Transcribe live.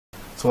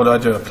So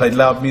what do? I played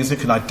loud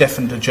music and I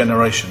deafened a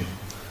generation.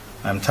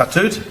 I'm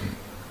tattooed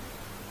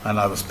and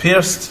I was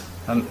pierced,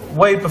 and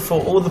way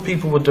before all the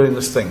people were doing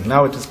this thing.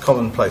 Now it is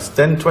commonplace.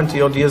 Then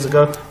 20 odd years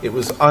ago it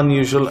was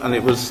unusual and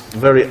it was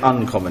very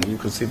uncommon. You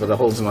can see by the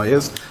holes in my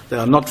ears. They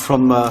are not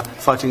from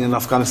fighting in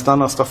Afghanistan,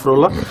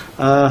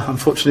 astaghfirullah.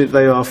 Unfortunately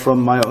they are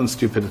from my own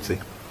stupidity.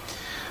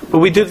 But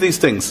we did these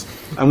things,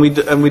 and we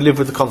live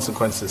with the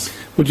consequences.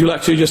 Would you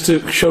like to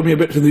show me a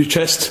bit of your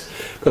chest?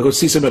 I could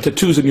see some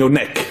tattoos in your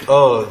neck.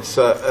 Oh,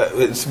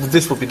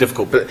 this would be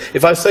difficult. But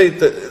if I say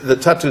that the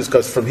tattoos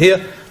goes from here,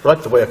 right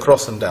the way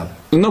across and down.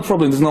 No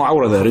problem, there's no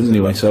aura there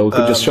anyway, so you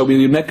could just show me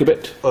your neck a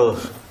bit. Oh.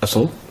 That's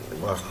all.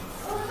 Wow.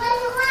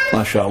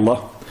 MashaAllah.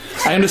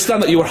 I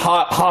understand that you were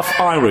half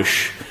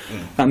Irish,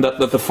 and that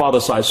the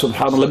father's side,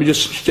 subhanAllah. Let me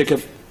just take a...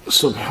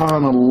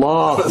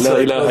 Subhanallah, la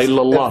ilaha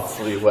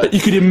illallah. You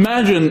could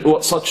imagine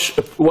what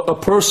a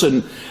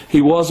person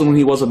he was when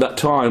he was at that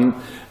time.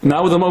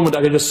 Now at the moment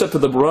I can just say to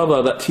the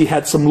brother that he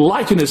had some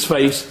light in his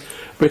face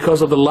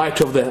because of the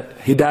light of the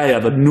hidayah,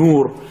 the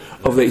nur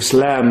of the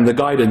Islam, the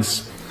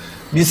guidance.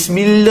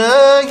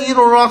 Bismillahir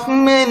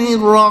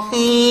Rahmanir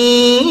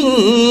Rahim.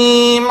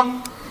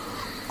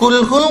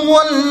 Qul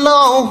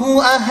huwallahu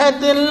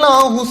ahad,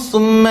 Allahus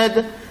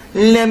samad.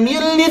 لم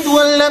يلد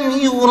ولم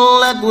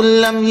يولد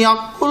ولم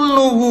يكن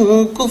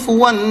له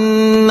كفوا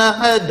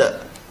أحد.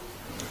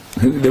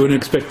 They weren't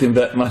expecting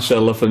that,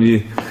 mashallah, from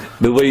you.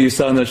 The way you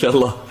sound,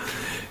 mashallah.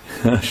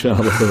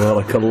 Mashallah,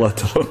 tabarakallah,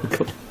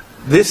 tabarakallah.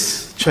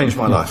 This changed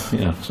my life.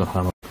 Yeah,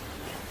 subhanallah.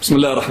 بسم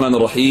الله الرحمن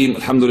الرحيم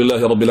الحمد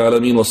لله رب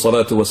العالمين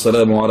والصلاة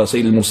والسلام على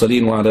سيد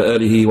المرسلين وعلى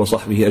آله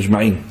وصحبه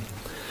أجمعين.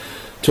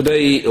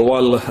 Today,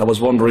 while I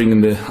was wandering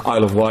in the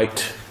Isle of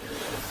Wight,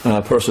 a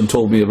person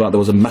told me about there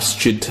was a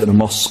masjid and a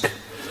mosque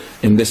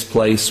in this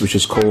place which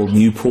is called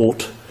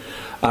Newport,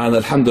 and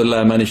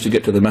alhamdulillah I managed to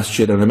get to the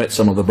masjid and I met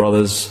some of the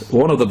brothers.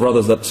 One of the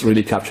brothers that's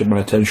really captured my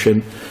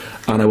attention,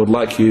 and I would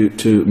like you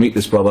to meet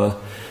this brother.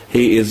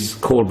 He is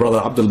called Brother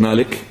Abdul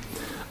Malik.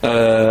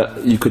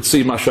 You could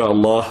see,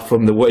 mashallah,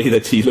 from the way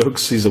that he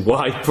looks, he's a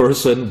white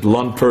person,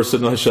 blonde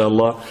person,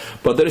 mashallah,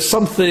 but there is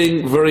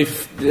something very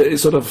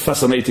sort of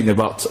fascinating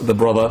about the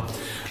brother,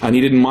 and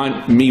he didn't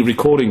mind me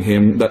recording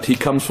him, that he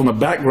comes from a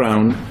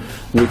background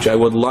which I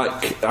would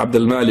like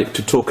Abdul Malik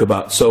to talk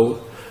about.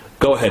 So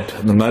go ahead,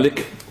 Abdul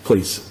Malik,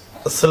 please.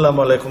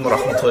 Assalamu alaikum wa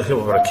rahmatullahi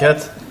wa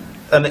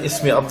barakatuh. Ana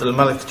ismi Abdul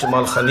Malik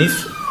Jamal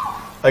Khanif.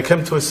 I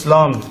came to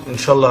Islam,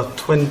 inshallah,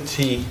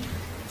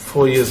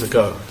 24 years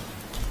ago.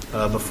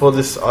 Before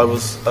this I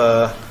was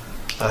a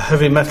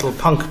heavy metal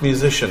punk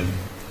musician.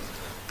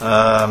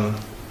 I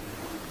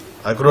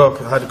grew up,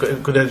 had a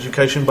good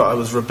education, but I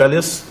was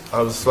rebellious.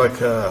 I was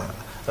like a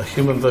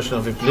human version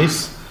of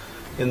Iblis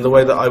in the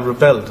way that I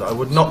rebelled. I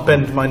would not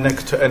bend my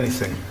neck to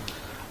anything.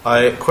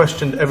 I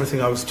questioned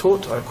everything I was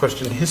taught. I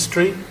questioned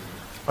history.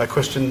 I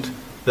questioned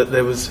that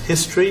there was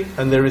history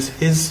and there is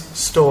his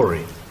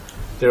story.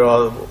 There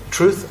are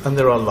truth and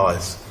there are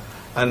lies.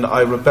 And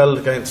I rebelled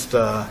against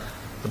the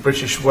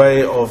British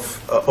way of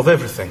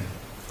everything.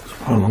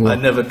 I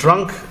never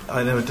drunk,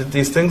 I never did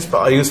these things,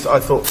 but I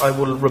thought I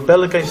will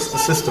rebel against the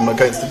system,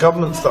 against the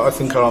governments that I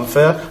think are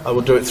unfair. I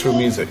will do it through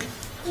music.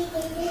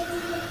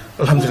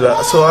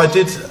 Alhamdulillah. So I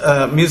did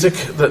music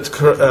that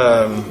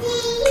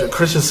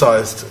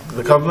criticised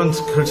the government,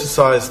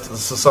 criticised the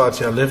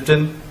society I lived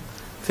in,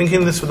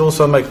 thinking this would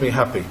also make me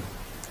happy.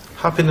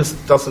 Happiness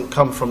doesn't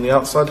come from the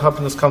outside,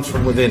 happiness comes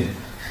from within.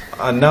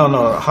 And now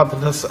know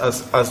happiness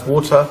as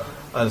water,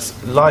 as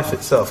life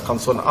itself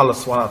comes from Allah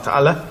subhanahu wa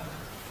ta'ala.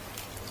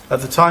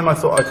 At the time I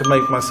thought I could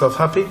make myself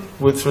happy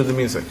through the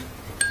music.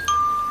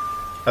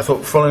 I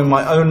thought following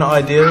my own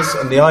ideas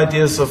and the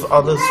ideas of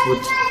others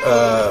would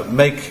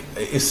make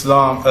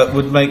Islam,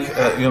 would make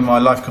my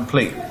life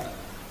complete.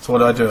 So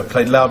what do? I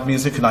played loud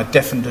music and I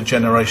deafened a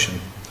generation.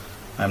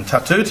 I'm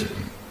tattooed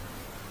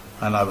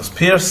and I was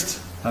pierced,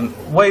 and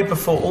way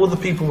before all the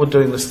people were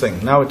doing this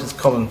thing. Now it is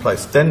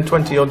commonplace. Then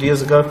 20 odd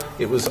years ago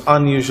it was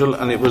unusual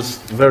and it was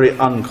very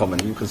uncommon.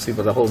 You can see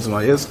by the holes in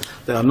my ears.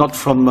 They are not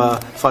from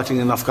fighting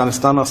in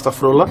Afghanistan,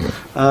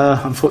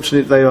 astaghfirullah.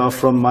 Unfortunately they are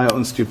from my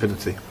own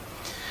stupidity.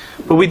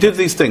 But we did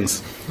these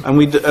things, and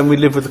we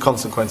live with the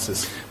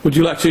consequences. Would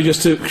you like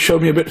to show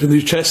me a bit of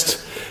your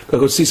chest? I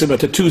could see some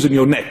tattoos in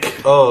your neck.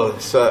 Oh,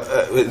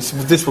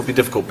 this would be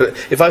difficult. But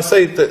if I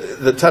say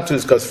that the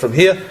tattoos goes from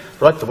here,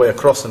 right the way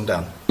across and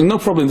down. No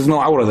problem, there's no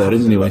aura there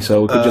anyway,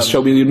 so you could just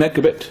show me your neck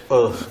a bit.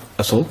 Oh.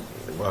 That's all.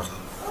 Wow.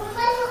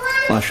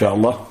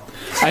 MashaAllah.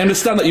 I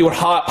understand that you were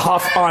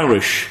half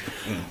Irish,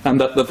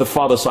 and that the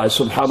father's side,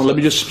 subhanAllah. Let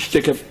me just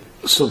take a...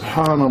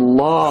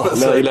 Subhanallah,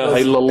 la ilaha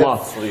illallah.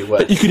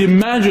 You could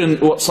imagine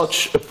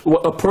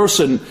what a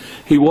person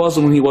he was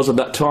when he was at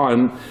that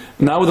time.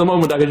 Now at the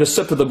moment I can just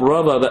say to the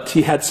brother that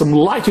he had some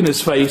light in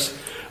his face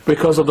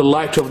because of the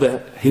light of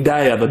the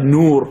hidayah, the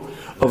nur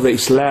of the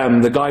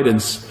Islam, the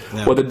guidance,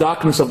 or the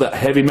darkness of that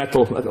heavy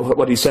metal,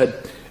 what he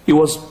said. It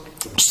was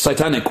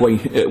satanic way,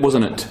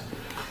 wasn't it?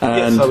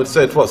 Yes, I would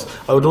say it was.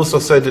 I would also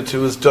say that it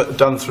was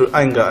done through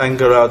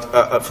anger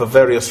for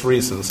various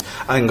reasons.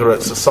 Anger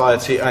at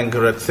society,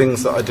 anger at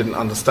things that I didn't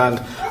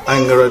understand,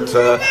 anger at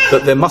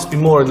that there must be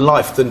more in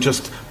life than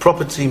just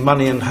property,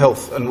 money and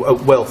health and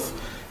wealth.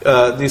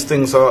 These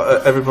things are,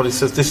 everybody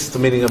says this is the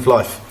meaning of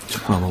life.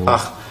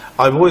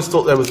 I've always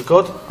thought there was a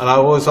God, and I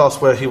always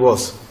asked where he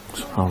was.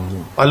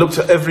 I looked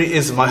at every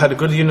ism. I had a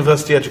good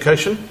university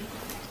education,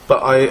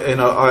 but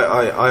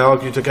I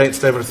argued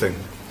against everything.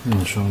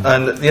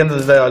 And at the end of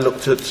the day, I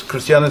looked at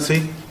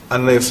Christianity,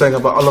 and they were saying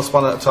about Allah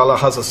subhanahu wa ta'ala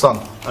has a son,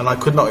 and I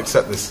could not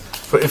accept this.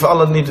 For if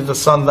Allah needed a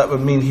son, that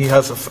would mean he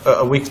has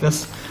a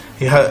weakness.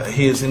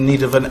 He is in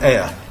need of an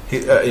heir.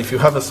 If you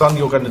have a son,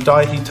 you're going to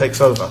die, he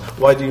takes over.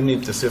 Why do you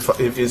need this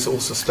if he's all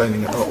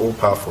sustaining and all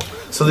powerful?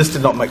 So this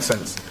did not make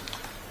sense.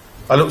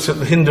 I looked at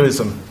the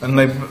Hinduism, and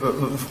they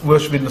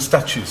worshipping the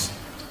statues.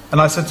 And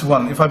I said to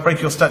one, if I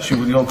break your statue,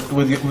 will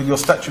your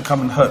statue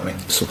come and hurt me?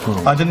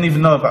 I didn't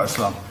even know about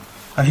Islam.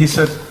 And he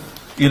said,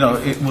 you know,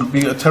 it would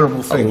be a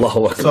terrible thing.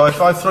 So if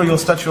I throw your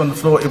statue on the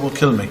floor, it will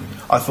kill me.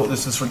 I thought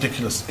this is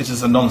ridiculous. It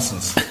is a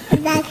nonsense.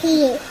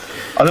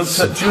 I looked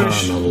at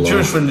Jewish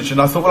religion.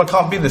 I thought, well, I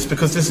can't be this,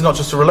 because this is not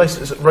just a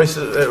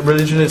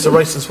religion, it's a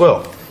race as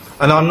well.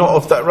 And I'm not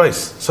of that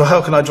race. So how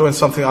can I join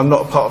something I'm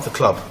not a part of the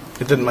club?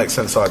 It didn't make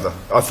sense either.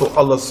 I thought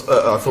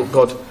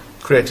God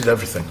created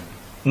everything,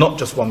 not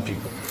just one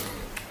people.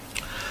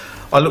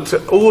 I looked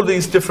at all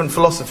these different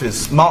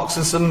philosophies: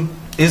 Marxism,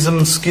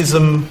 ism,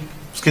 schism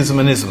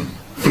and ism.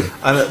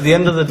 And at the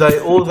end of the day,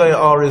 all they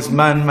are is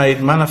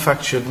man-made,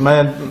 manufactured,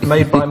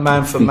 made by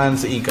man for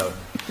man's ego.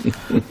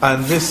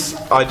 And this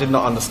I did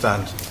not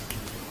understand.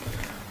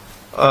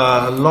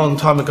 A long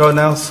time ago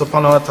now,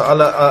 subhanahu wa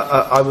ta'ala,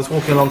 I was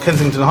walking along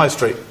Kensington High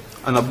Street,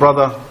 and a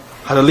brother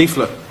had a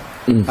leaflet.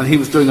 And he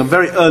was doing a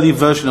very early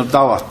version of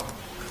dawah.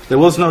 There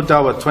was no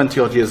dawah 20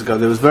 odd years ago.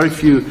 There was very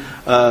few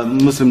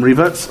Muslim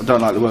reverts. I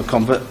don't like the word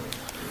convert.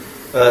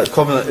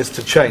 Convert is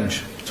to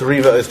change. To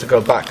revert is to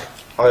go back.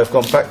 I have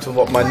gone back to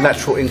what my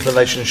natural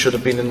inclination should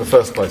have been in the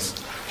first place.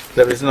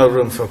 There is no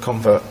room for a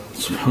convert.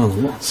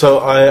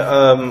 So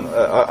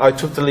I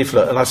took the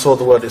leaflet and I saw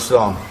the word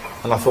Islam.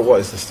 And I thought, what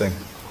is this thing?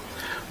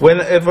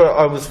 Whenever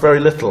I was very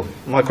little,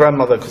 my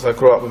grandmother, because I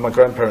grew up with my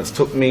grandparents,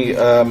 took me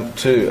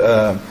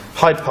to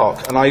Hyde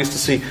Park, and I used to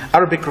see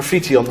Arabic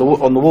graffiti on the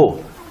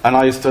wall, and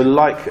I used to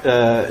like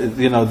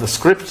the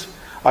script.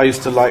 I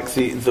used to like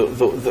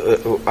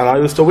and I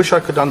used to wish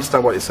I could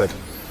understand what it said.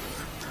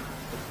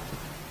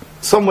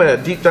 Somewhere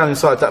deep down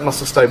inside, that must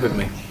have stayed with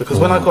me, because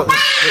when I got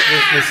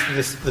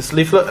this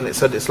leaflet and it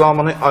said Islam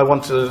on it, I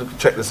wanted to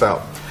check this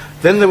out.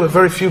 Then there were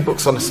very few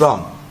books on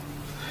Islam.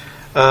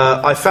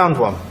 I found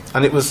one,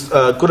 and it was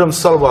Ghulam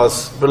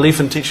Salwa's Belief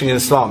and Teaching in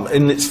Islam,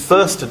 in its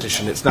first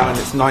edition. It's now in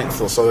its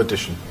 9th or so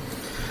edition.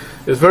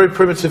 It was very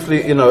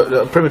primitively,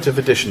 a primitive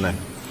edition then.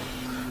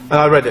 And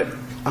I read it,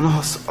 and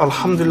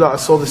alhamdulillah, I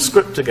saw this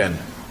script again,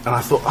 and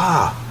I thought,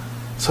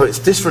 so it's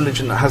this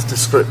religion that has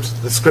this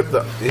script that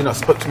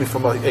spoke to me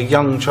from a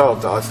young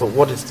child. That I thought,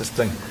 what is this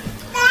thing?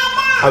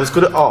 I was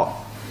good at art,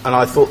 and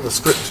I thought the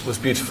script was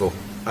beautiful,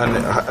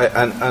 and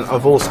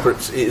of all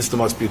scripts, it is the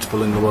most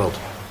beautiful in the world.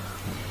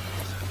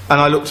 And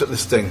I looked at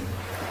this thing,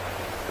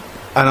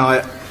 and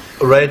I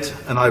read,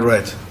 and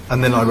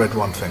then I read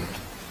one thing.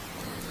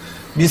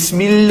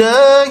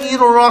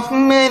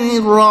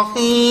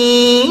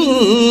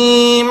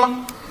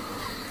 Bismillahirrahmanirrahim.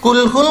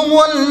 Qul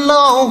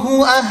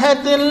huwallahu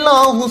ahad,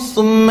 Allahus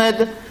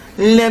samad,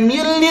 lam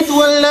yalid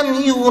wa lam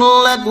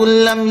yulad wa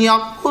lam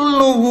yakul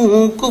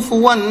lahu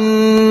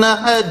kufuwan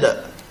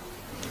ahad.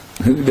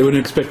 They weren't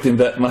expecting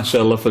that,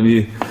 mashallah, from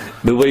you.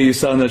 The way you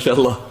sound,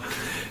 mashallah.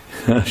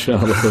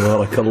 MashaAllah,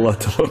 tabarakallah,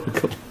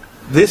 tabarakallah.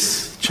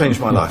 This changed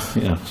my life.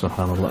 Yeah,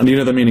 subhanallah. And you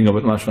know the meaning of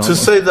it, mashallah. To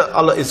say that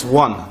Allah is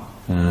one.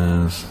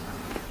 Yes.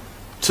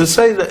 To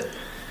say that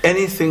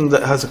anything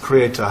that has a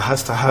creator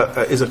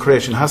is a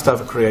creation has to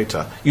have a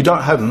creator. You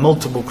don't have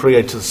multiple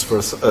creators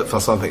for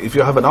something. If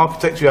you have an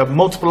architect, you have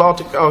multiple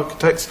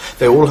architects.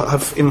 They all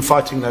have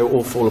infighting. They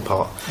all fall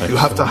apart. Excellent. You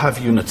have to have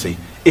unity.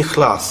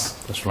 Ikhlas.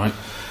 That's right.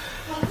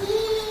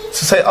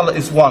 To say Allah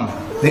is one,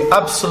 the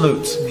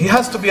absolute, He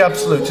has to be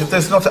absolute. If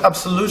there's not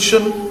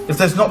absolution, if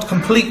there's not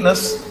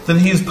completeness, then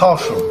He is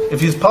partial.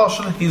 If He is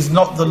partial, He is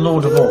not the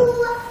Lord of all.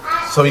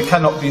 So He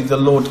cannot be the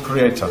Lord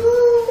Creator.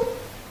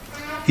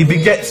 He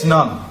begets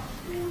none.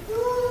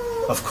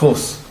 Of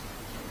course,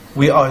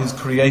 we are His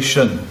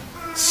creation,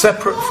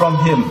 separate from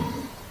Him.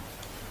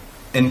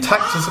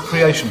 Intact as a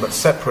creation, but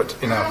separate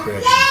in our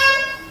creation.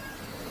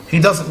 He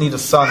doesn't need a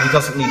son, He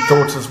doesn't need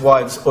daughters,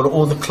 wives, or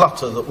all the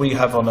clutter that we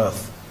have on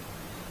earth.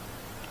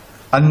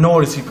 And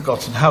nor is He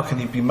begotten. How can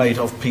He be made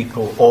of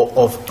people or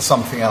of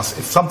something else?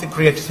 If something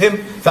created Him,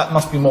 that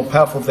must be more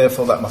powerful,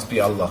 therefore that must be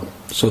Allah.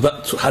 So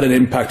that had an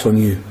impact on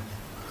you.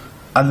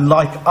 And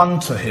like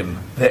unto Him,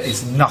 there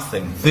is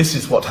nothing. This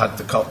is what had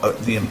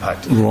the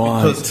impact.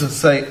 Right. Because to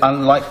say,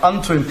 unlike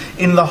unto Him,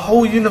 in the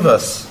whole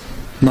universe,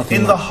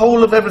 Nothing In the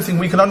whole of everything,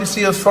 we can only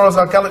see as far as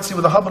our galaxy.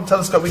 With the Hubble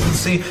telescope, we can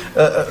see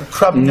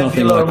Crab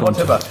Nebula like and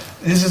whatever.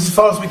 This is as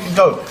far as we can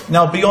go.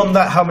 Now, beyond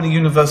that, how many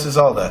universes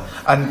are there?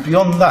 And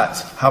beyond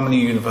that, how many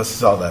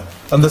universes are there?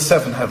 And the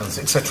seven heavens,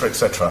 etc.,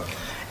 etc.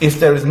 If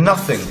there is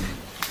nothing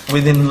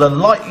within the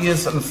light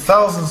years and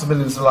thousands of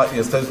millions of light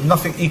years, there is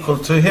nothing equal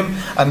to him,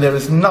 and there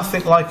is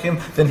nothing like him,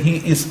 then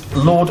he is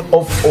Lord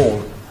of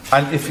all.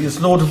 And if he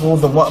is Lord of all,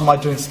 then what am I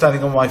doing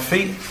standing on my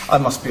feet? I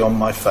must be on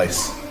my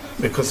face.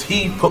 Because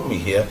he put me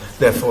here,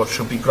 therefore it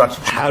should be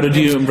gratitude. How did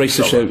you embrace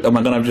the show? Am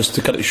I going to just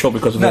to cut it short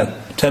because of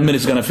that? 10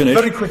 minutes is going to finish.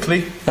 Very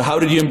quickly. How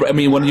did you I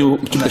mean, when you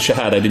took the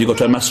Shahada, did you go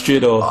to a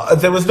masjid or?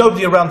 There was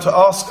nobody around to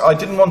ask. I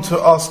didn't want to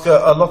ask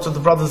a lot of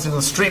the brothers in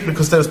the street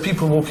because there was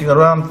people walking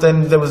around.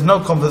 Then there was no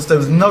conference, there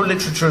was no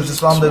literature of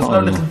Islam, there was no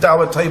little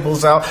dawah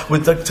tables out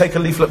with the take a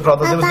leaflet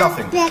brother, there was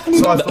nothing.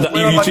 So I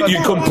thought,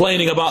 you're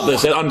complaining about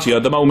this, aren't you,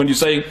 at the moment? You're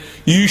saying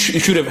you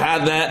should have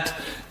had that.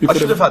 I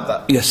should have had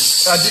that.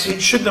 Yes.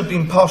 It shouldn't have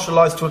been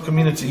partialised to a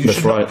community. You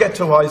should not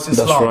ghettoise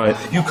Islam. That's right.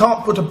 You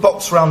can't put a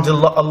box around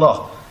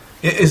Allah.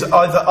 It is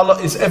either Allah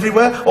is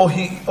everywhere, or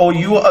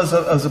you as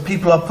a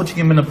people are putting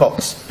him in a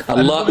box.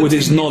 Allah with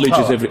his knowledge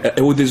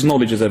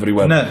is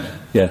everywhere. No.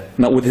 Yeah,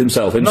 not with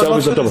himself. Not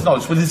with his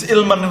knowledge, with his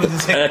ilm and with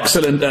his hikmah.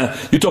 Excellent.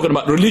 You're talking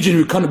about religion.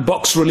 You can't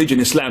box religion,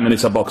 Islam, and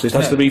it's a box. It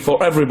has to be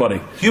for everybody.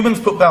 Humans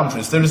put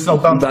boundaries. There is no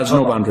boundaries. There's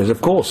no boundaries,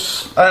 of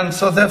course. And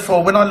so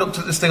therefore, when I looked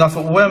at this thing, I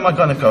thought, where am I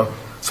going to go?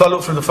 So I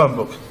looked through the phone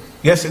book.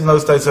 Yes, in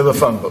those days there were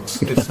phone books.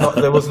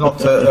 There was not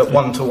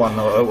 1-to-1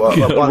 or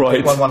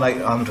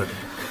 1-800.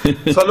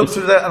 So I looked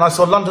through there and I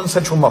saw London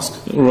Central Mosque.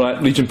 Right,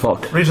 Regent's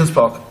Park. Regent's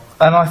Park.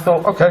 And I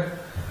thought, okay,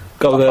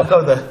 go there. I'll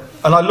go there.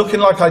 And I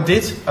looking like I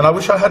did, and I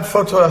wish I had a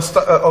photo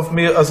of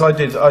me as I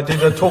did. I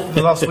did a talk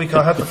last week,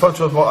 I had the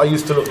photo of what I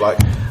used to look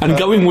like. And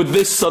going with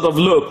this sort of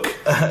look,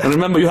 and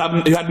remember you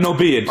had no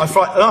beard. I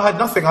had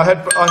nothing, I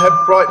had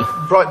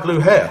bright blue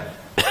hair.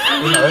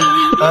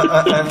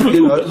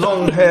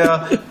 Long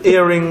hair,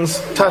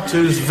 earrings,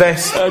 tattoos,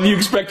 vest. And you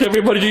expect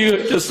everybody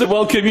to just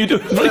welcome you to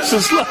embrace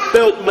Islam.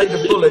 Belt made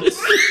of bullets.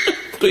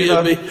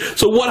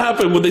 So what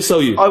happened when they saw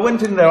you? I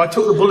went in there, I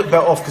took the bullet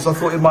belt off because I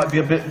thought it might be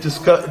a bit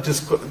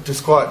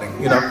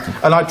disquieting,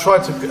 and I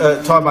tried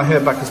to tie my hair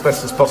back as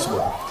best as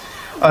possible.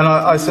 And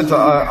I said,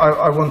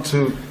 I want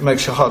to make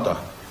Shahada.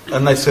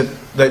 And they said,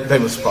 they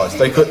were surprised.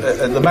 They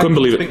the man couldn't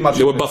believe speak it. Much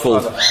They were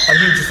baffled. And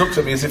he just looked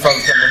at me as if I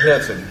was going to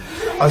hurt him.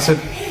 I said,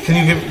 can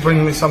you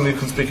bring me somebody who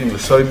can speak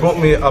English? So he brought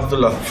me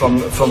Abdullah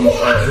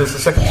who's the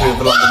secretary of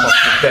the London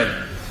Mosque then.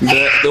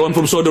 The one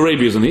from Saudi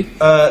Arabia, isn't he?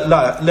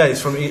 La,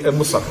 he's from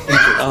Musab,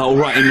 Egypt. Oh,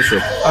 right, in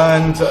Misr.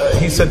 And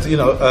he said, what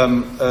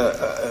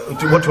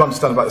do you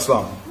understand about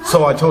Islam?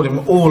 So I told him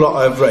all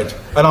I have read.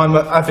 And I'm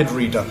an avid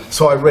reader,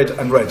 so I read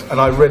and read. And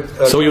I read...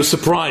 so he was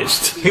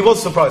surprised? He was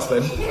surprised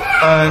then.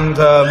 And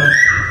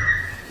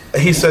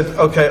he said,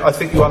 okay, I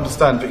think you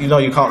understand, but you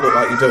can't look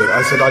like you do it.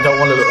 I said, I don't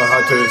want to look like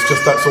I do it, it's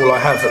just that's all I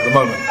have at the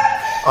moment.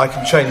 I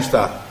can change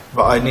that,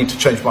 but I need to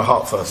change my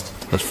heart first.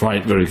 That's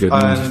right, very good.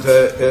 And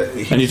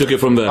you took it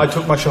from there? I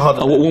took my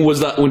Shahada. When was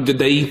that? The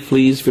day,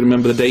 please, if you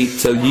remember the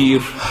date, year?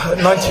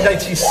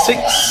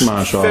 1986,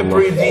 MashaAllah.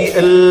 February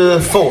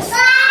the 4th.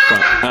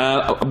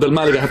 Right. Abdul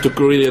Malik, I have to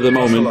really at the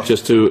moment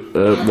just to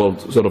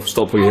sort of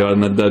stop you here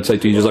and then say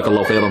to you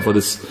Jazakallah khairan for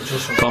this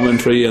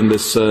commentary and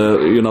this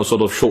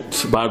sort of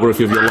short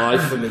biography of your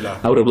life.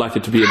 I would have liked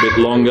it to be a bit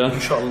longer,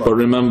 but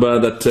remember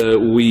that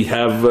we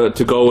have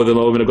to go at the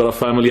moment. I've got a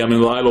family. I'm in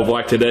the Isle of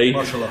Wight today,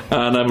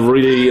 and I'm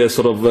really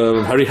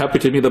very happy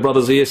to meet the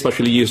brothers here,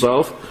 especially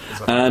yourself.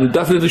 And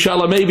definitely,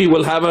 inshallah, maybe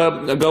we'll have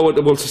a go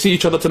at, we'll see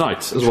each other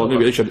tonight as well.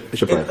 Maybe I should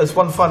As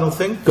one final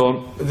thing, go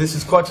on. This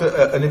is quite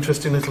an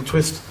interesting little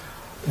twist.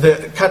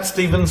 Cat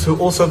Stevens, who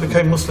also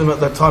became Muslim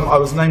at that time, I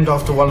was named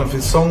after one of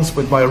his songs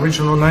with my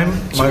original name.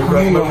 My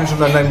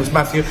original name was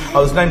Matthew. I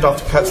was named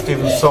after Cat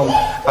Stevens' song,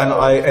 and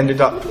I ended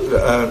up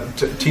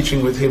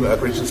teaching with him at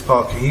Regent's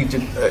Park. He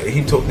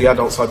taught the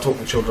adults, I taught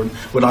the children.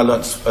 When I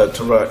learnt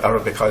to write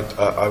Arabic,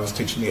 I was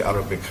teaching the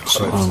Arabic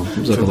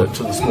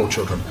to the small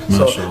children.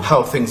 So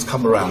how things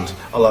come around,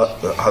 Allah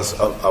has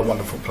a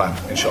wonderful plan,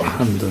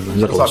 inshallah.